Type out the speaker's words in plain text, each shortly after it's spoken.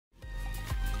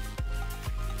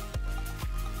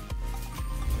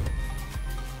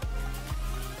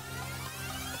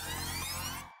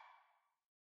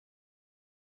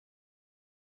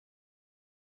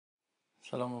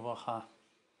Shalom Uvracha.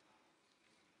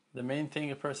 The main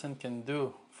thing a person can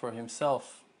do for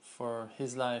himself, for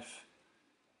his life,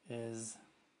 is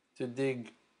to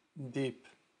dig deep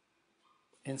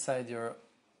inside your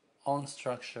own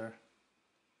structure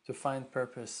to find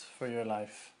purpose for your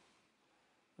life.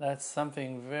 That's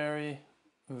something very,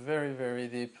 very, very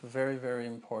deep, very, very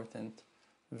important,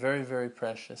 very, very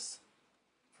precious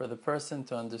for the person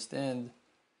to understand.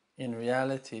 In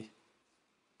reality,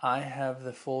 I have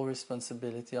the full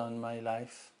responsibility on my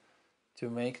life to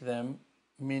make them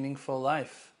meaningful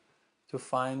life, to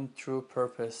find true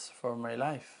purpose for my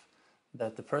life.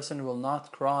 That the person will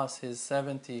not cross his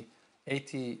 70,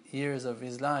 80 years of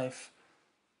his life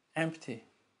empty,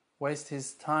 waste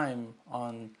his time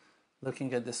on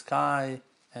looking at the sky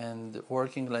and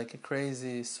working like a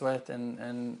crazy, sweat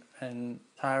and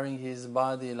tiring his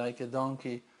body like a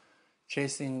donkey,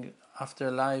 chasing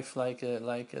after life like a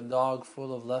dog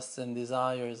full of lusts and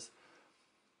desires.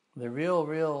 The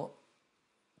real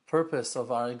purpose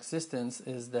of our existence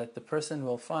is that the person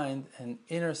will find an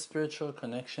inner spiritual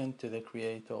connection to the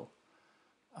Creator.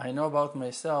 I know about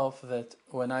myself that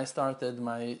when I started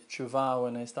my tshuva,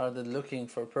 when I started looking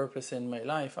for purpose in my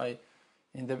life,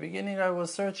 in the beginning I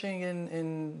was searching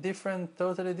in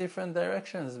totally different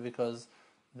directions, because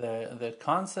the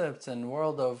concepts and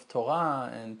world of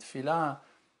Torah and tefillah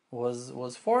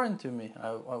was foreign to me.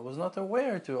 I was not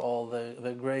aware to all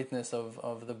the greatness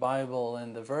of the Bible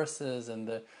and the verses and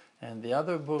the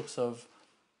other books of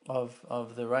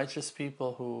the righteous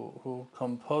people who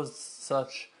composed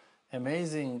such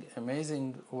amazing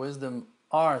wisdom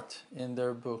art in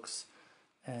their books.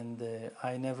 And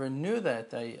I never knew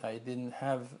that. I didn't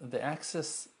have the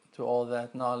access to all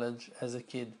that knowledge as a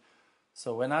kid.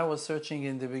 So when I was searching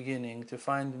in the beginning to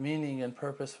find meaning and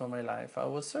purpose for my life, I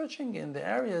was searching in the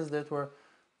areas that were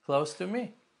close to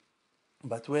me.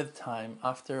 But with time,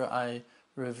 after I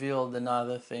revealed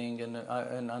another thing and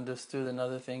understood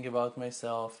another thing about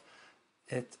myself,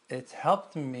 it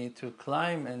helped me to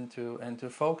climb and to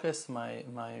focus my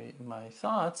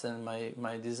thoughts and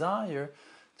my desire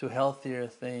to healthier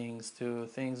things, to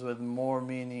things with more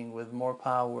meaning, with more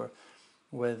power,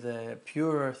 with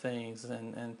purer things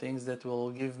and things that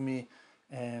will give me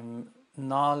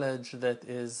knowledge that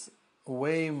is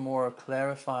way more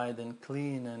clarified and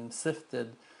clean and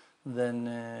sifted than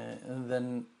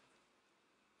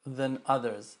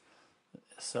others.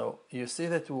 So you see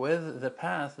that with the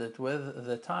path, that with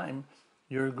the time,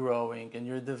 you're growing and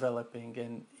you're developing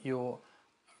and you're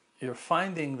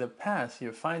finding the path,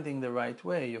 you're finding the right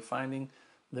way, you're finding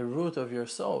the root of your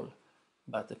soul.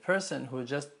 But the person who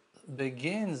just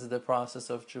begins the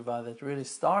process of tshuva, that really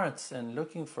starts and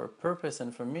looking for purpose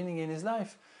and for meaning in his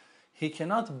life, he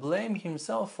cannot blame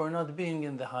himself for not being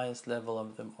in the highest level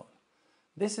of them all.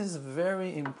 This is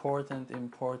very important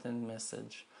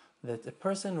message, that a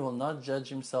person will not judge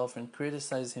himself and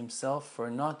criticize himself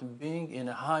for not being in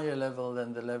a higher level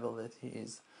than the level that he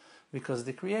is. Because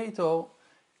the Creator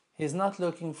is not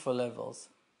looking for levels.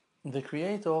 The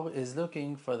Creator is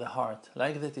looking for the heart.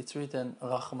 Like that it's written,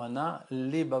 Rahmana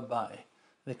libabai.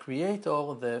 The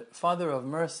Creator, the Father of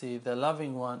mercy, the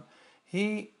loving one,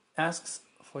 He asks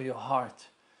for your heart.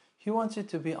 He wants you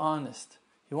to be honest.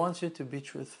 He wants you to be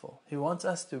truthful. He wants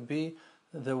us to be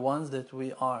the ones that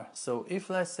we are. So if,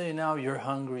 let's say, now you're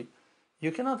hungry,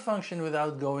 you cannot function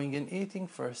without going and eating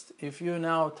first. If you're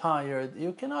now tired,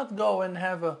 you cannot go and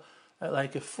have a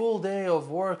full day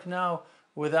of work now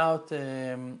without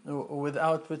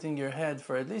putting your head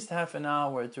for at least half an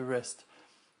hour to rest.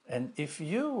 And if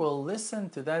you will listen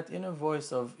to that inner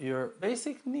voice of your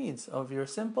basic needs, of your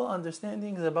simple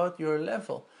understandings about your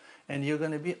level, and you're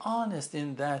going to be honest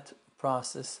in that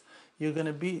process, you're going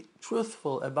to be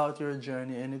truthful about your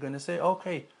journey, and you're going to say,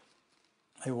 okay,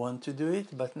 I want to do it,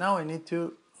 but now I need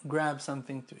to grab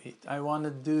something to eat. I want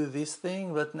to do this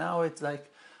thing, but now it's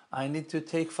like I need to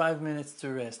take 5 minutes to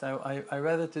rest. I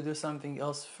rather to do something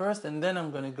else first, and then I'm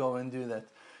going to go and do that.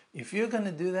 If you're going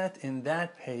to do that in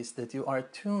that pace, that you are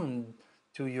tuned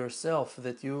to yourself,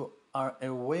 that you are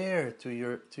aware to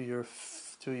your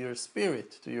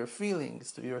spirit, to your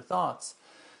feelings, to your thoughts,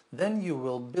 then you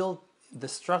will build the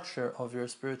structure of your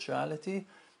spirituality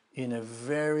in a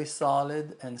very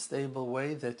solid and stable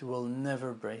way that will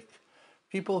never break.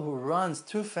 People who runs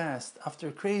too fast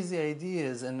after crazy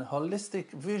ideas and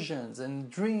holistic visions and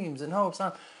dreams and hopes.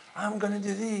 I'm going to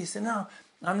do this, and now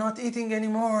I'm not eating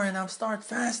anymore, and I'll start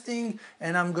fasting,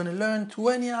 and I'm going to learn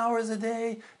 20 hours a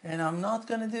day, and I'm not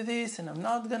going to do this, and I'm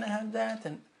not going to have that.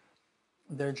 And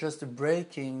they're just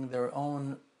breaking their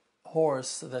own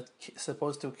horse that's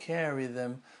supposed to carry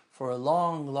them for a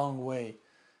long way.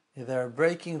 They're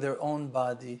breaking their own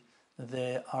body.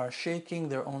 they are shaking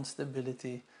their own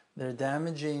stability. They're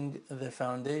damaging the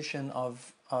foundation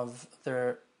of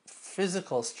their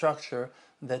physical structure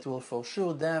that will for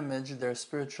sure damage their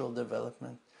spiritual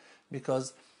development.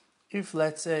 Because if,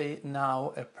 let's say,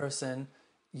 now a person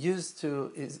used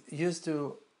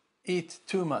to eat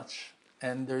too much,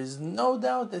 and there is no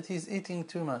doubt that he's eating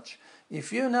too much,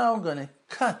 if you're now going to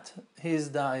cut his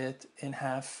diet in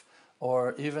half,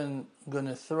 or even going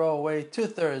to throw away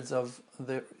 2/3 of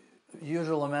the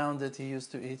usual amount that he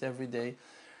used to eat every day,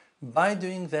 by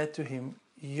doing that to him,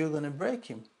 you're going to break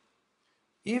him.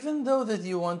 Even though that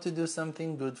you want to do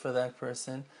something good for that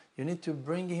person, you need to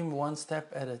bring him one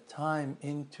step at a time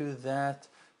into that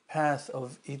path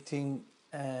of eating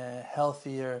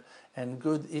healthier and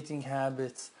good eating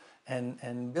habits,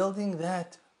 and building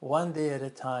that one day at a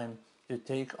time, to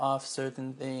take off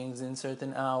certain things in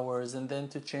certain hours, and then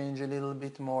to change a little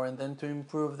bit more, and then to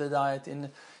improve the diet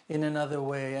in another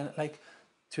way, and like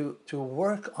to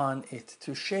work on it,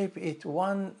 to shape it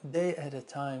one day at a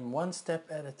time, one step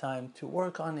at a time, to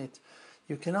work on it.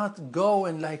 You cannot go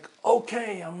and like,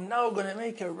 okay, I'm now going to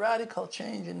make a radical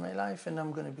change in my life and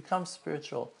I'm going to become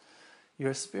spiritual.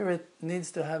 Your spirit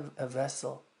needs to have a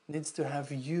vessel, needs to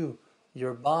have you,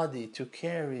 your body, to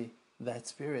carry that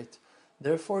spirit.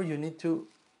 Therefore, you need to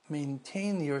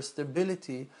maintain your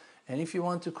stability, and if you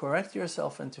want to correct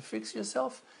yourself and to fix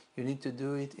yourself, you need to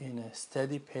do it in a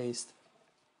steady pace,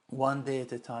 one day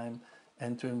at a time,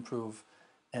 and to improve.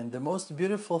 And the most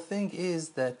beautiful thing is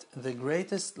that the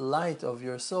greatest light of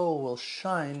your soul will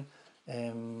shine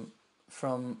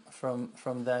from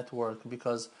that work.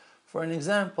 Because, for an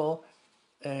example,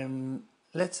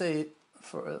 let's say,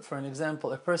 for an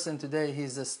example, a person today,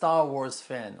 he's a Star Wars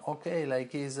fan. Okay,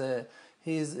 like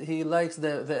he likes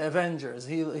the Avengers.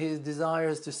 He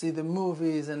desires to see the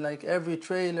movies, and like every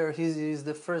trailer he's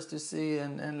the first to see,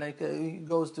 and like he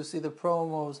goes to see the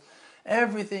promos.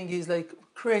 Everything, he's like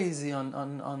crazy on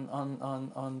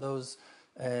those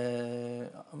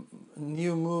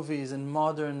new movies and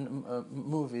modern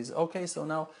movies. Okay, so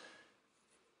now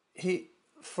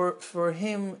for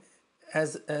him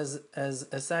as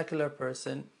a secular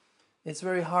person, it's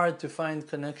very hard to find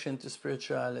connection to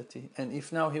spirituality. And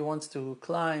if now he wants to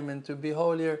climb and to be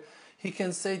holier, he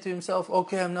can say to himself,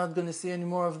 okay, I'm not going to see any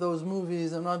more of those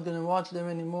movies, I'm not going to watch them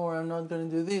anymore, I'm not going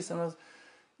to do this.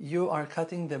 You are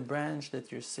cutting the branch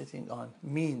that you're sitting on.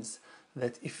 Means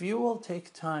that if you will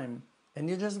take time and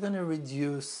you're just going to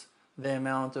reduce the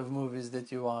amount of movies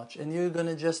that you watch, and you're going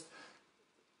to just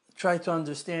try to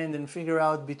understand and figure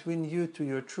out between you to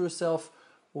your true self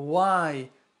why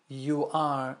you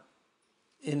are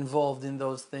involved in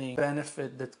those things,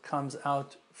 benefit that comes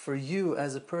out for you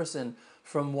as a person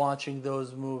from watching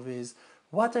those movies.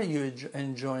 What are you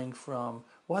enjoying from?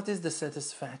 What is the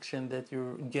satisfaction that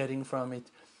you're getting from it?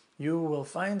 You will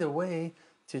find a way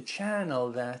to channel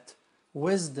that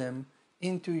wisdom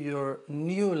into your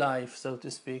new life, so to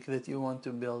speak, that you want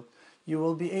to build. You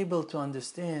will be able to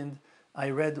understand. I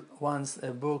read once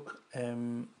a book,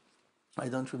 I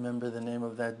don't remember the name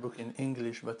of that book in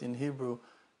English, but in Hebrew,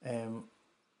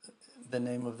 the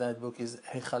name of that book is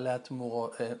Heichalat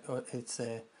Murot. It's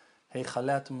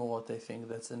Heichalat Murot, I think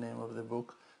that's the name of the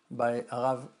book, by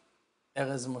Rabbi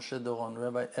Moshe Doron,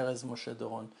 Rabbi Erez Moshe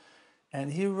Doron.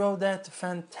 And he wrote that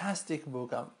fantastic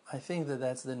book. I think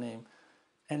that's the name.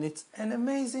 And it's an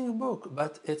amazing book,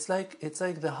 but it's like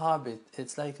The Hobbit.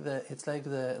 It's like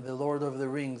the Lord of the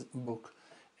Rings book.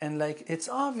 And like it's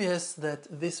obvious that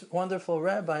this wonderful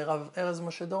rabbi, Rav Erez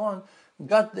Moshe Doron,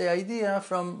 got the idea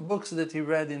from books that he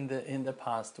read in the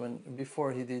past,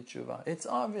 before he did tshuva. It's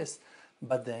obvious.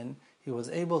 But then he was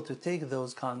able to take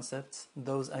those concepts,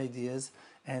 those ideas,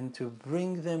 and to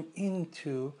bring them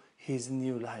into his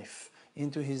new life,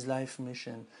 into his life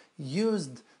mission.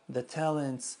 Used the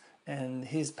talents and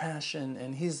his passion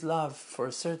and his love for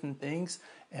certain things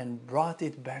and brought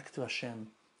it back to Hashem.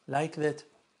 Like that,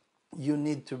 you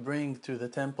need to bring to the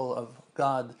temple of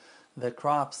God the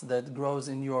crops that grows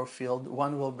in your field.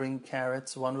 One will bring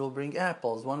carrots, one will bring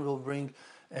apples, one will bring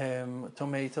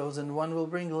tomatoes, and one will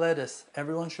bring lettuce.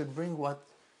 Everyone should bring what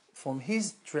from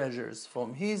his treasures,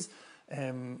 from his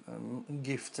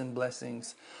gifts and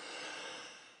blessings.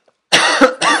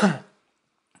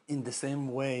 In the same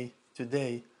way,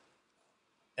 today,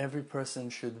 every person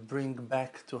should bring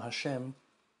back to Hashem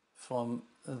from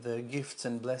the gifts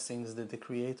and blessings that the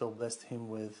Creator blessed him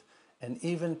with, and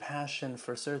even passion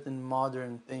for certain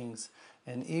modern things,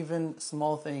 and even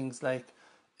small things like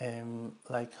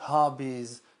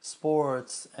hobbies,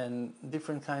 sports, and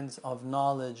different kinds of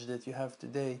knowledge that you have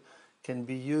today can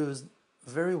be used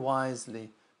very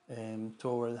wisely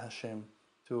toward Hashem,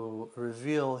 to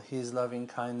reveal His loving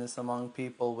kindness among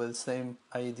people with same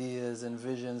ideas and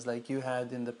visions like you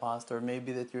had in the past, or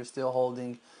maybe that you're still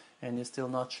holding and you're still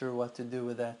not sure what to do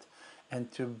with that,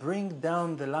 and to bring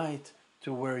down the light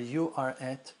to where you are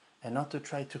at, and not to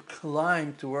try to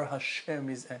climb to where Hashem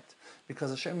is at,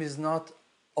 because Hashem is not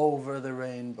over the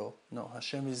rainbow. No,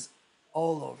 Hashem is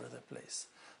all over the place.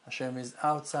 Hashem is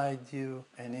outside you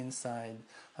and inside.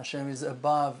 Hashem is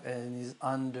above and He's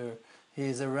under. He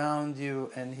is around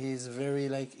you and He is very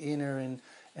inner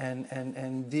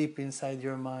and deep inside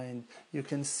your mind. You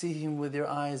can see Him with your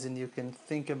eyes and you can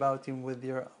think about Him with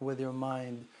your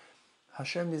mind.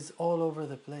 Hashem is all over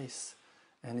the place,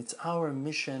 and it's our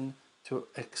mission to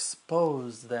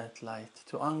expose that light,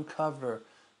 to uncover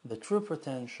the true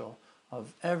potential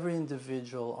of every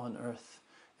individual on earth,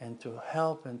 and to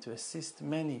help and to assist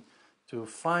many to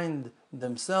find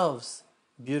themselves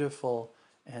beautiful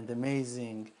and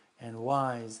amazing and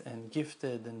wise and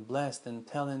gifted and blessed and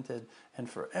talented, and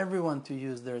for everyone to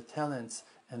use their talents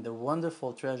and the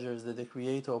wonderful treasures that the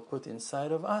Creator put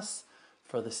inside of us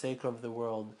for the sake of the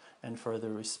world and for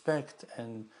the respect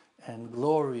and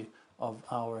glory of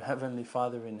our Heavenly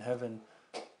Father in heaven,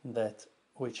 that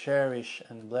we cherish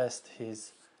and blessed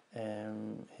His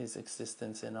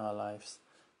existence in our lives.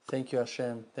 Thank you,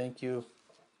 Hashem. Thank you,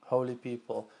 holy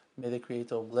people. May the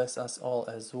Creator bless us all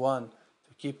as one,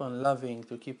 to keep on loving,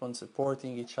 to keep on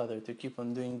supporting each other, to keep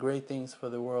on doing great things for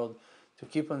the world, to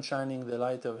keep on shining the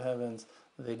light of heavens,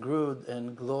 the good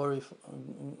and gloriful,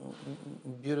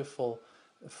 beautiful,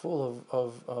 full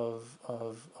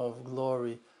of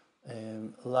glory,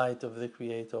 light of the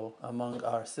Creator among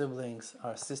our siblings,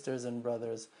 our sisters and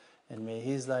brothers, and may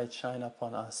His light shine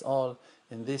upon us all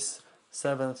in this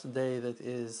 7th day that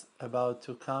is about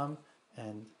to come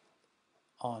and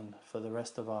on for the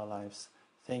rest of our lives.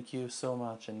 Thank you so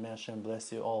much, and may Hashem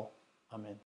bless you all.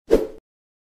 Amen.